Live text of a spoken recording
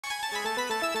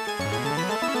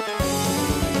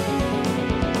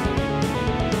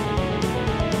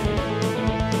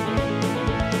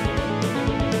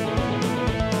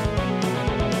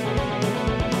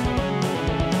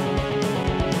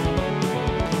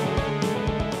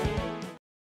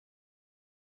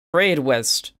Raid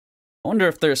West. I wonder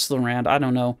if they're still around. I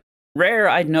don't know. Rare,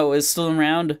 I know, is still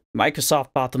around. Microsoft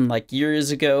bought them like years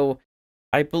ago.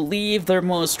 I believe their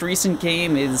most recent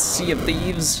game is Sea of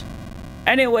Thieves.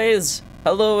 Anyways,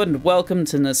 hello and welcome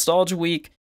to Nostalgia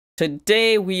Week.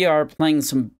 Today we are playing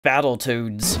some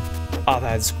BattleToads. Oh,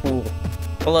 that's cool.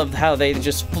 I love how they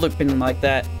just flip in like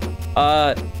that.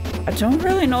 I don't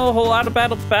really know a whole lot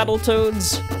about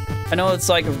Battletoads. I know it's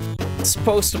like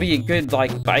supposed to be a good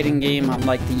like fighting game on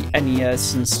like the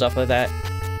NES and stuff like that.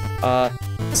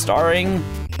 Starring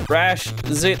Rash,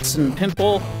 Zitz, and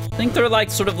Pimple. I think they're like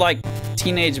sort of like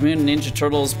Teenage Mutant Ninja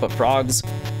Turtles but frogs.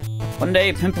 One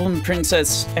day, Pimple and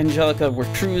Princess Angelica were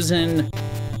cruising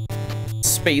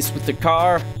space with the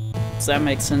car. Does that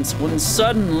make sense? When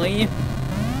suddenly,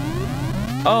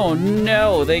 oh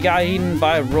no, they got eaten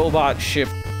by a robot ship.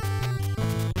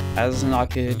 That's not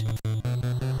good.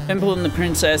 Pimple and the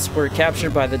princess were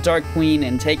captured by the Dark Queen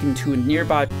and taken to a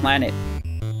nearby planet.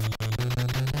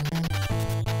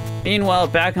 Meanwhile,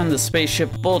 back on the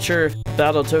spaceship Vulture,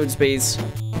 Battletoads base.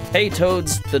 Hey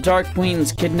Toads, the Dark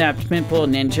Queen's kidnapped Pimple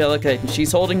and Angelica and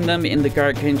she's holding them in the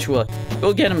Gargantua.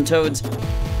 Go get them, Toads.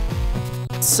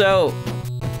 So,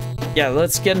 yeah,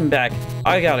 let's get him back.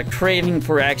 I got a craving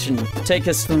for action. Take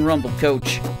us to the Rumble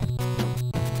Coach.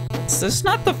 Is this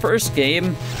not the first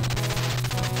game?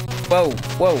 Whoa,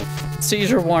 whoa.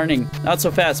 Seizure warning. Not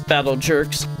so fast, battle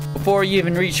jerks. Before you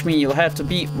even reach me, you'll have to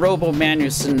beat Robo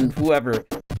Manus and whoever.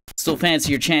 Still fancy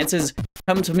your chances?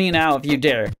 Come to me now if you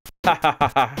dare. Ha ha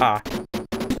ha ha ha.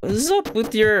 What is up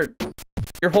with your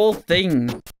whole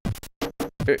thing?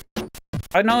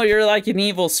 I know you're like an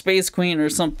evil space queen or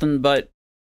something, but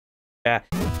yeah.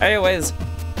 Anyways,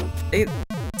 is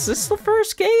this the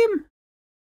first game?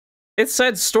 It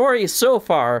said story so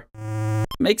far.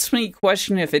 Makes me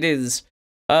question if it is.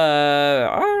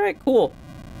 Alright, cool.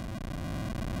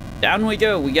 Down we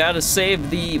go. We gotta save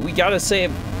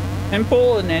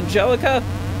Pimple and Angelica.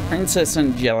 Princess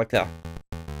Angelica.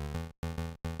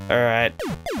 Alright.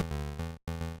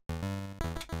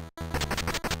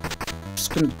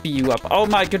 Just gonna beat you up. Oh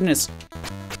my goodness.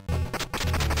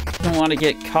 Don't want to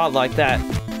get caught like that.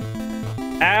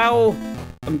 Ow!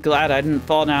 I'm glad I didn't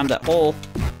fall down that hole.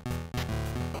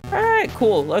 Alright,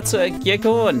 cool. Let's get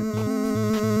going.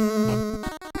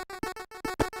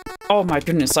 Oh my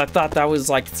goodness, I thought that was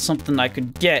like something I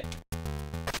could get.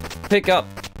 Pick up.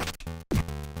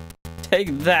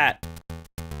 Take that.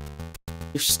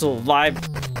 You're still alive.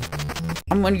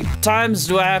 How many times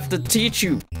do I have to teach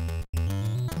you?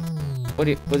 What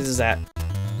is that?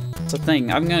 It's a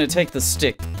thing. I'm gonna take the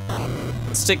stick.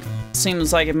 The stick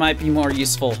seems like it might be more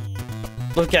useful.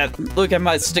 Look at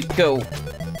my stick go.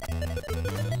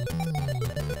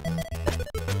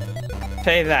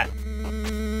 Pay that.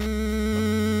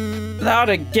 Not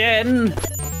again.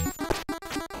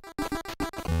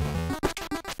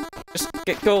 Just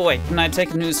go away. Can I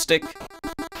take a new stick?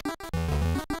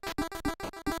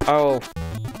 Oh,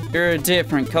 you're a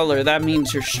different color. That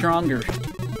means you're stronger.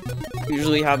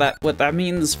 Usually what that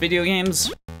means, video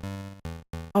games.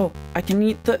 Oh, I can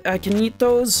eat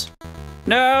those?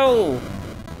 No!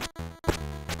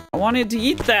 I wanted to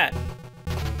eat that.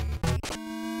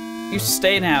 You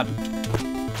stay now.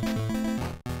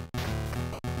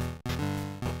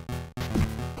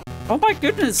 Oh my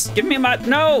goodness, give me my,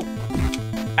 no!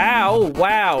 Ow,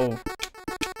 wow.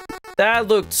 That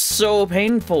looked so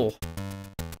painful.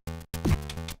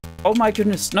 Oh my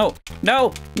goodness, no,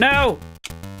 no, no!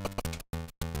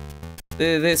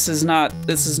 This is not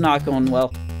going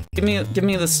well. Give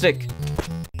me the stick.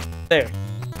 There.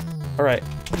 Alright.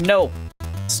 No.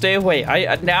 Stay away.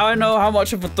 Now I know how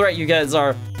much of a threat you guys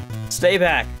are. Stay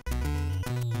back.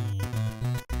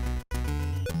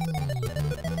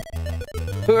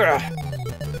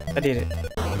 I did it.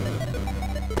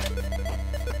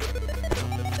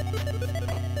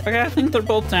 Okay, I think they're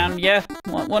both down. Yeah,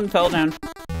 one fell down.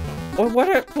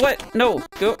 What? No,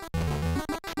 go.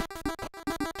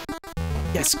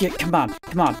 Yes, come on.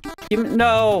 Give me,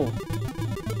 no,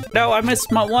 I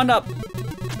missed my one up.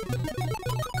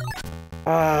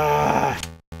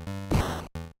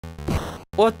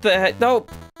 What the heck? No,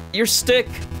 your stick.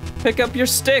 Pick up your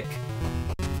stick.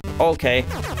 Okay,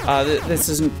 this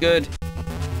isn't good.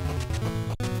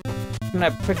 Can I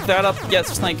pick that up?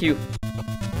 Yes, thank you.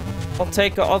 I'll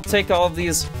take all of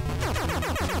these.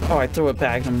 Oh, I threw it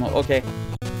back. Okay.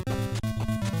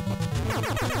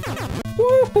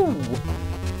 Woohoo!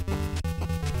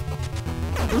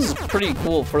 This is pretty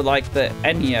cool for like the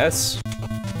NES.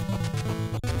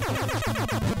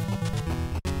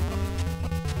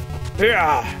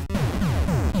 Yeah.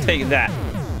 Take that.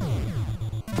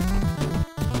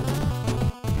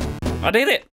 I did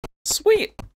it.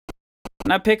 Sweet.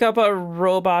 Can I pick up a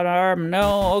robot arm?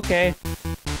 No, okay.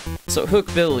 So,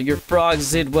 Hookbill, your frogs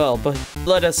did well, but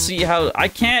let us see how... I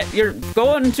can't! You're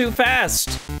going too fast!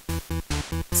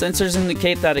 Sensors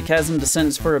indicate that a chasm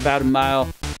descends for about a mile.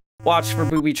 Watch for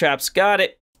booby traps. Got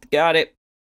it! Got it.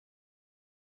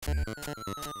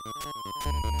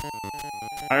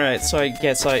 Alright, so I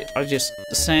guess I'll just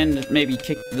descend, maybe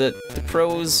kick the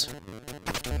crows.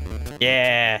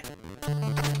 Yeah!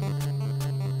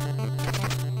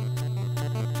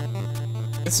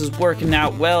 This is working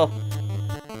out well.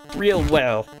 Real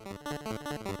well.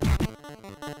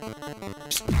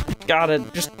 Gotta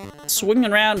just swing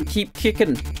around and keep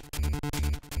kicking.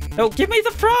 No, give me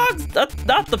the frogs!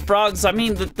 Not the frogs, I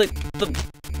mean the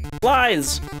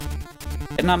flies.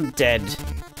 And I'm dead.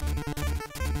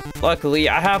 Luckily,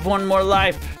 I have one more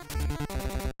life.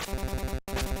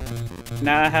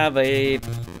 Now I have a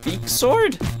beak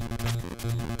sword?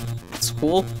 That's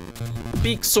cool.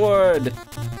 Beak sword!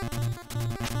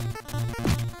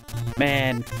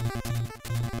 Man.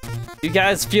 You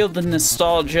guys feel the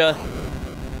nostalgia?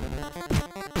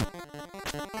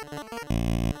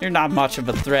 You're not much of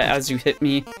a threat as you hit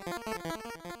me.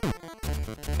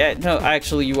 Yeah, no,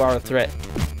 actually you are a threat.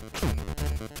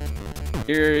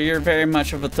 You're very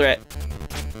much of a threat.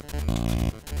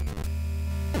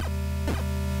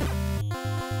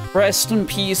 Rest in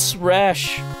peace,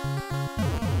 Rash.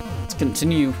 Let's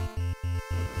continue.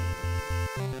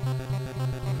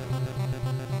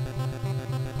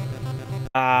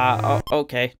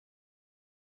 Okay.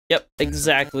 Yep,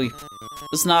 exactly.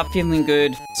 Was not feeling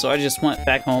good, so I just went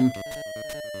back home.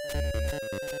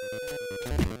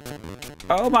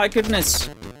 Oh my goodness.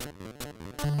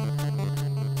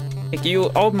 Thank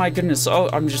you. Oh my goodness. Oh,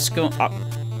 I'm just going...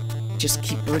 just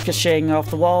keep ricocheting off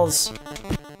the walls.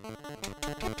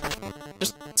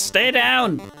 Just stay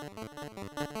down.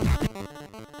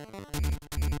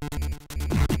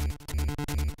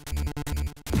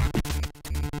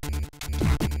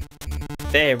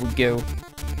 There we go.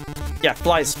 Yeah,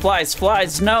 flies, flies,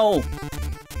 flies, no!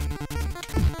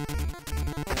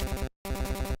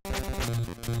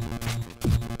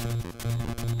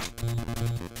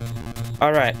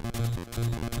 Alright.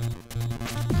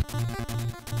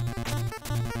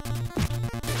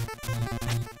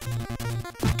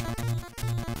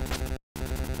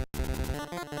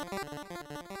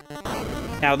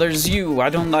 Now there's you. I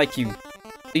don't like you.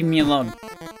 Leave me alone.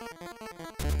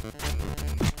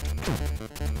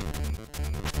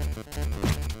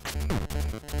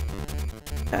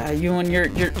 You and your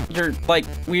like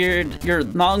weird, your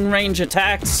long-range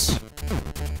attacks.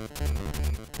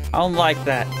 I don't like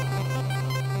that.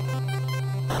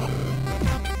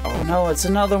 Oh no, it's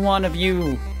another one of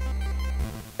you.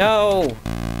 No.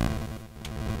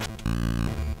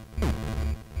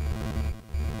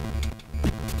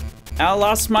 I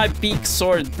lost my beak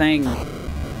sword thing.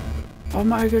 Oh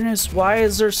my goodness, why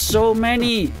is there so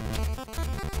many?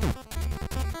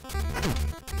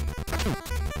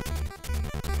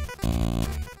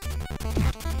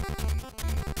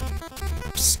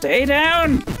 Stay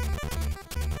down!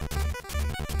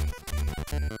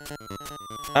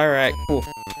 Alright, cool.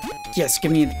 Yes,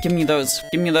 give me those.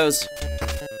 Give me those.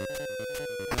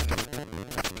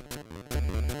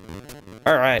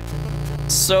 Alright.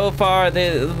 So far,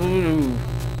 this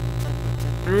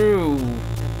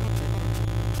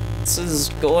is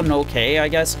going okay, I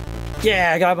guess.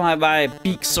 Yeah, I got my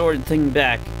beak sword thing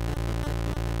back.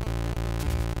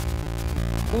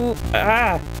 Ooh,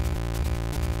 ah!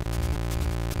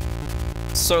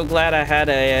 So glad I had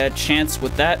a chance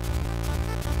with that.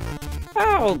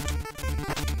 Ow!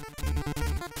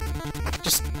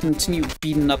 Just continue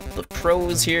beating up the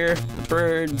crows here, the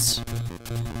birds.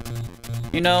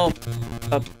 You know,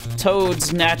 a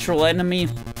toad's natural enemy. I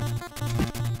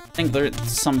think there's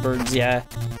some birds, yeah.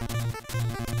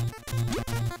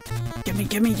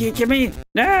 Gimme!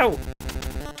 No!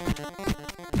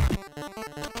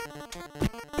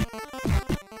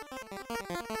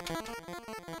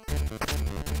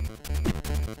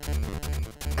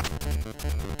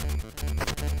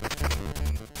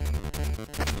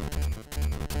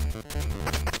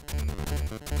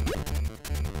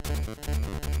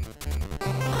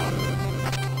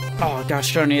 Oh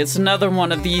gosh darn it, it's another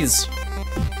one of these.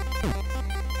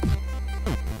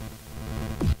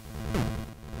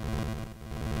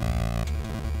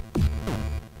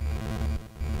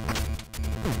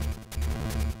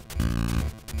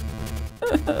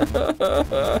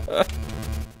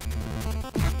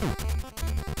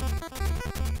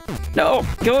 No,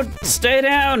 go stay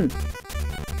down.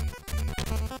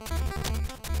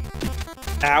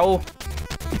 Ow.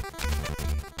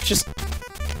 Just,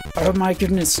 oh my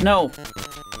goodness, no.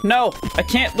 No, I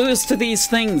can't lose to these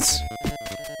things.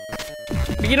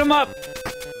 Beat him up.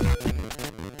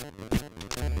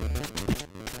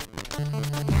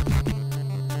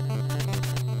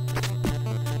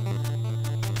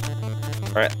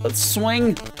 All right, let's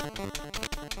swing.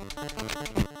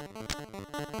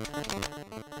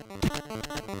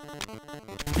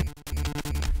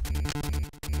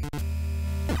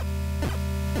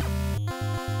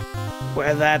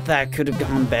 Well, that could have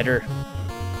gone better.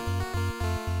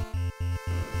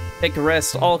 Take a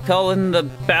rest. I'll call in the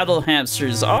battle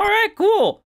hamsters. All right,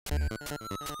 cool.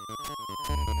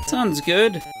 Sounds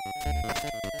good.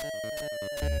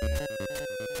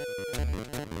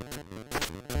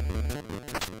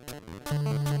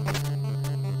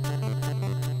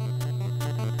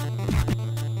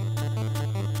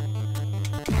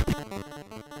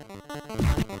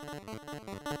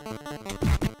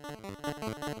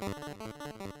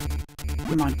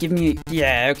 Come on, give me...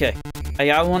 Yeah, okay. I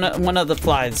got one of the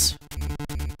flies.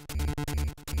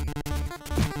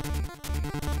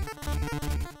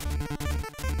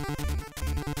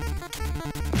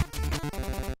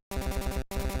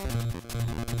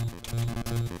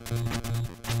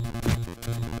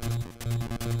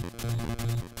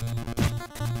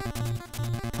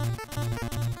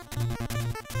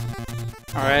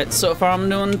 Alright, so far I'm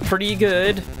doing pretty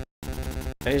good.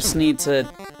 I just need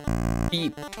to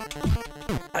beat...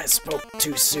 I spoke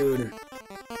too soon.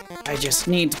 I just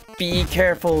need to be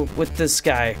careful with this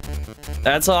guy.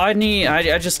 That's all I need.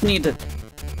 I just need to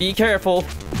be careful.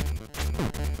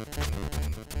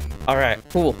 Alright,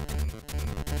 cool.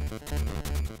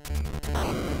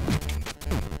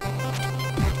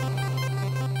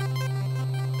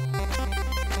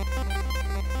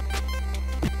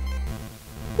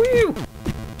 Woo!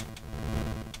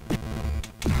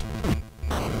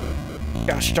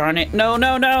 Gosh darn it. No,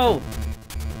 no, no!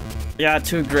 Yeah,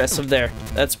 too aggressive there.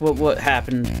 That's what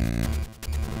happened.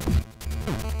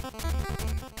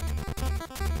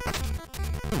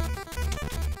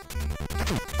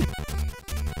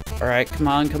 Alright, come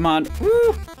on, come on.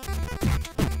 Woo!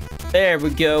 There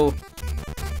we go.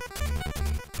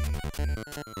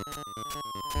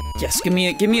 Yes, give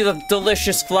me the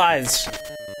delicious flies.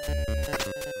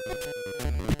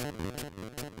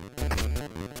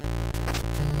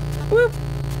 Woo!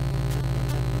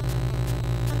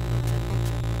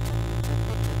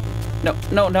 No,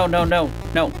 no, no, no, no,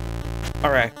 no.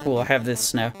 Alright, cool, I have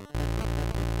this now.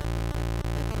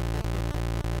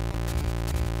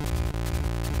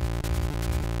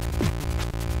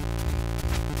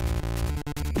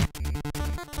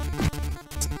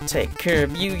 Take care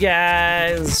of you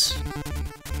guys.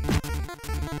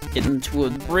 Get into a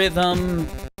rhythm.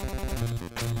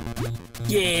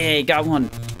 Yeah, got one.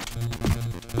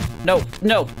 No,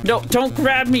 no, no, don't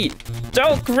grab me!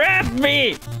 Don't grab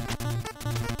me!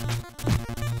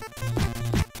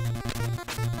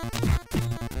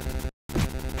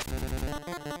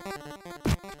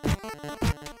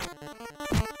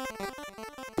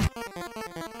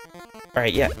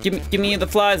 Alright, yeah, give me the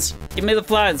flies. Give me the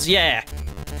flies, yeah.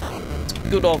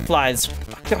 Good old flies.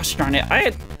 Gosh darn it,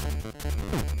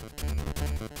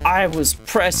 I was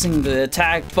pressing the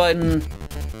attack button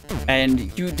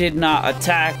and you did not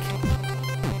attack.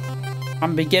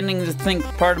 I'm beginning to think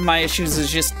part of my issues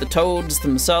is just the toads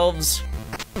themselves.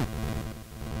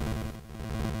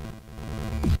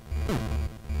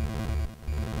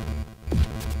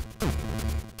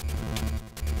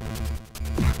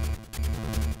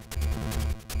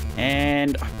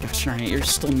 And, oh gosh darn it, you're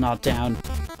still not down.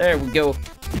 There we go.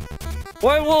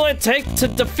 What will it take to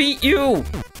defeat you?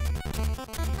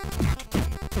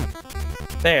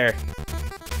 There.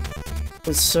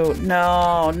 Was so...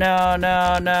 No, no,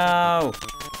 no, no.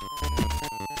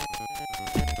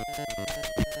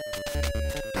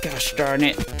 Gosh darn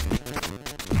it.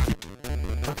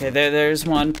 Okay, there's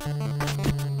one.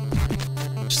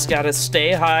 Just gotta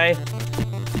stay high.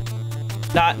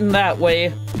 Not in that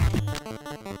way.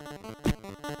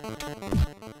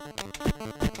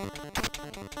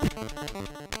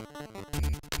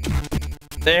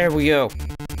 There we go.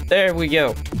 There we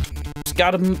go. Just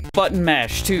got a button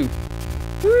mash, too.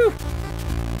 Woo!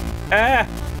 Ah!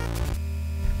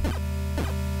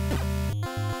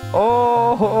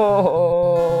 Oh!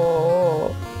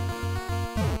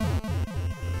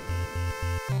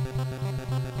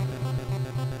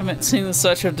 I haven't seen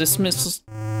such a dismissal.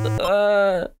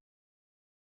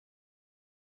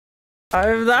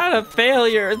 I'm not a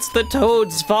failure. It's the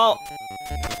Toads' fault.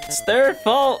 It's their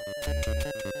fault.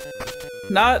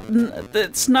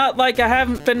 It's not like I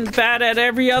haven't been bad at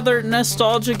every other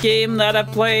nostalgia game that I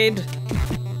played.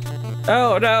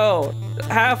 Oh no,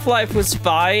 Half-Life was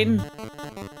fine.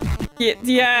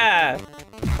 Yeah.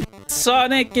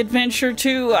 Sonic Adventure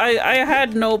 2, I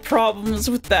had no problems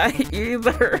with that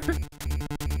either.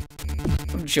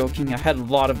 I'm joking, I had a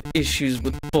lot of issues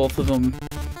with both of them.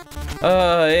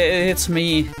 It's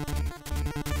me.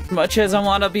 As much as I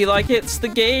want to be like, it's the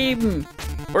game,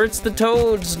 or it's the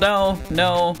Toads, no,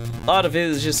 a lot of it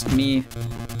is just me.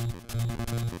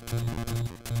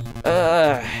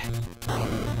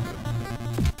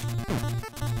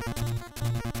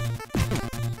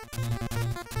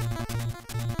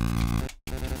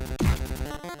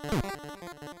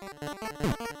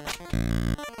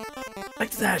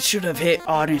 Like that should have hit,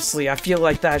 honestly. I feel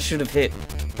like that should have hit.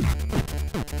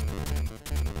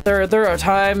 There are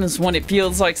times when it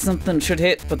feels like something should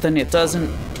hit, but then it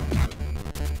doesn't.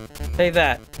 Say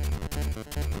that.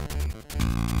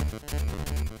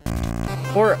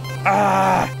 Or,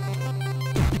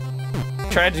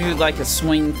 try to do like a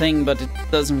swing thing, but it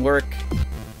doesn't work.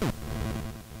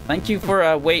 Thank you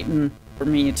for waiting for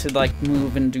me to like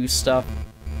move and do stuff.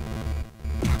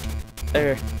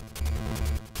 There.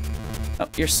 Oh,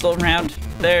 you're still around.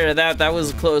 There, that was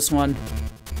a close one.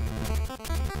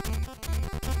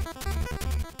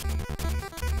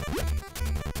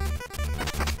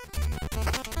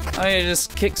 I'm gonna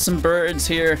just kick some birds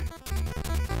here.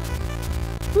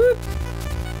 Whoop.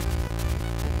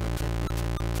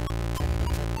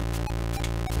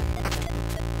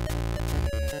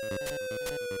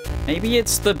 Maybe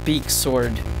it's the beak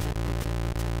sword.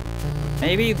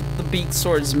 Maybe the beak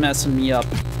sword's messing me up.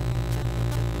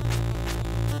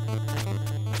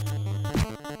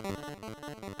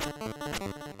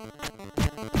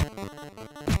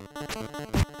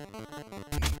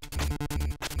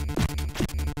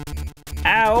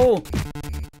 Ow!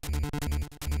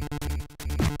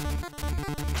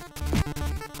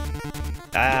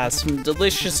 Ah, some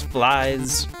delicious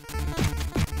flies.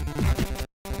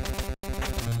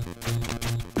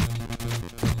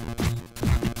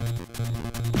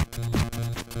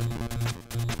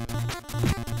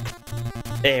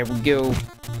 There we go.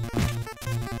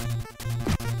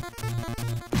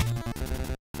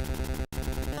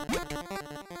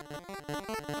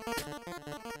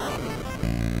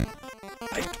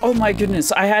 Oh my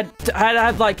goodness, I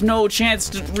had like no chance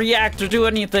to react or do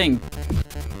anything.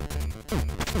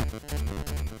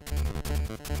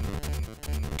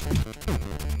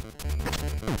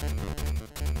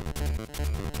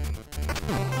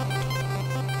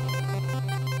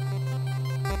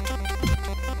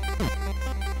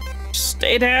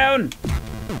 Stay down.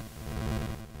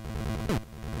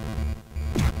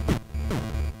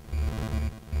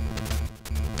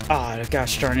 Oh,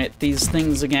 gosh darn it, these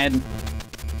things again.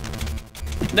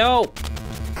 No!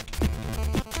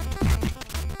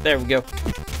 There we go.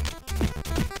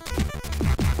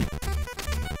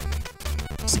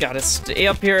 Just gotta stay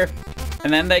up here,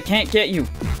 and then they can't get you.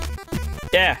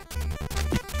 Yeah.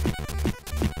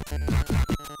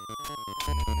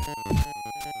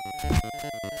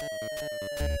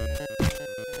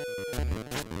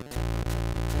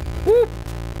 Woo!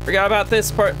 Forgot about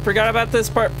this part, forgot about this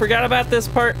part, forgot about this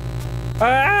part.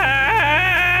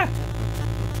 Ah!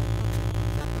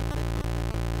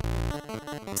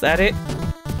 Is that it?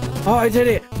 Oh, I did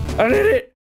it! I did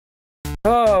it!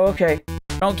 Oh, okay.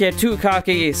 Don't get too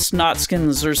cocky,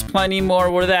 snotskins. There's plenty more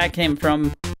where that came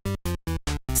from.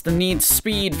 It's the need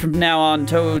speed from now on,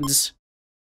 Toads.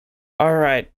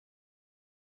 Alright.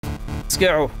 Let's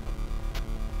go.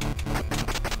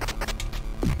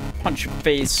 Punch your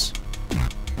face.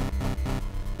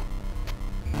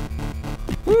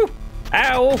 Woo!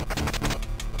 Ow!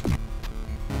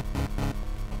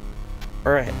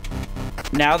 Alright.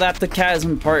 Now that the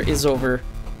chasm part is over.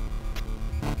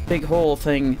 Big hole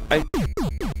thing. I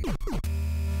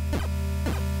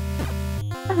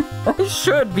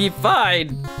should be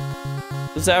fine.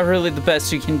 Is that really the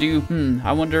best you can do?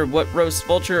 I wonder what roast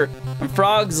vulture and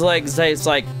frog's legs tastes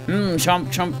like. Chomp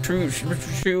chomp true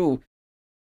shoo.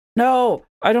 No!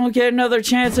 I don't get another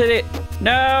chance at it!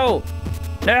 No!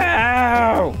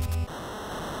 No!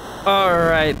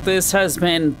 Alright, this has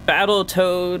been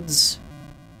BattleToads.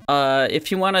 If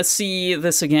you want to see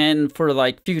this again for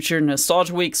like future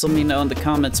nostalgia weeks, let me know in the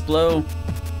comments below.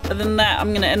 Other than that,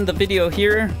 I'm gonna end the video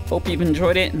here. Hope you've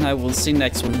enjoyed it, and I will see you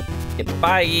next one.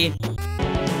 Goodbye!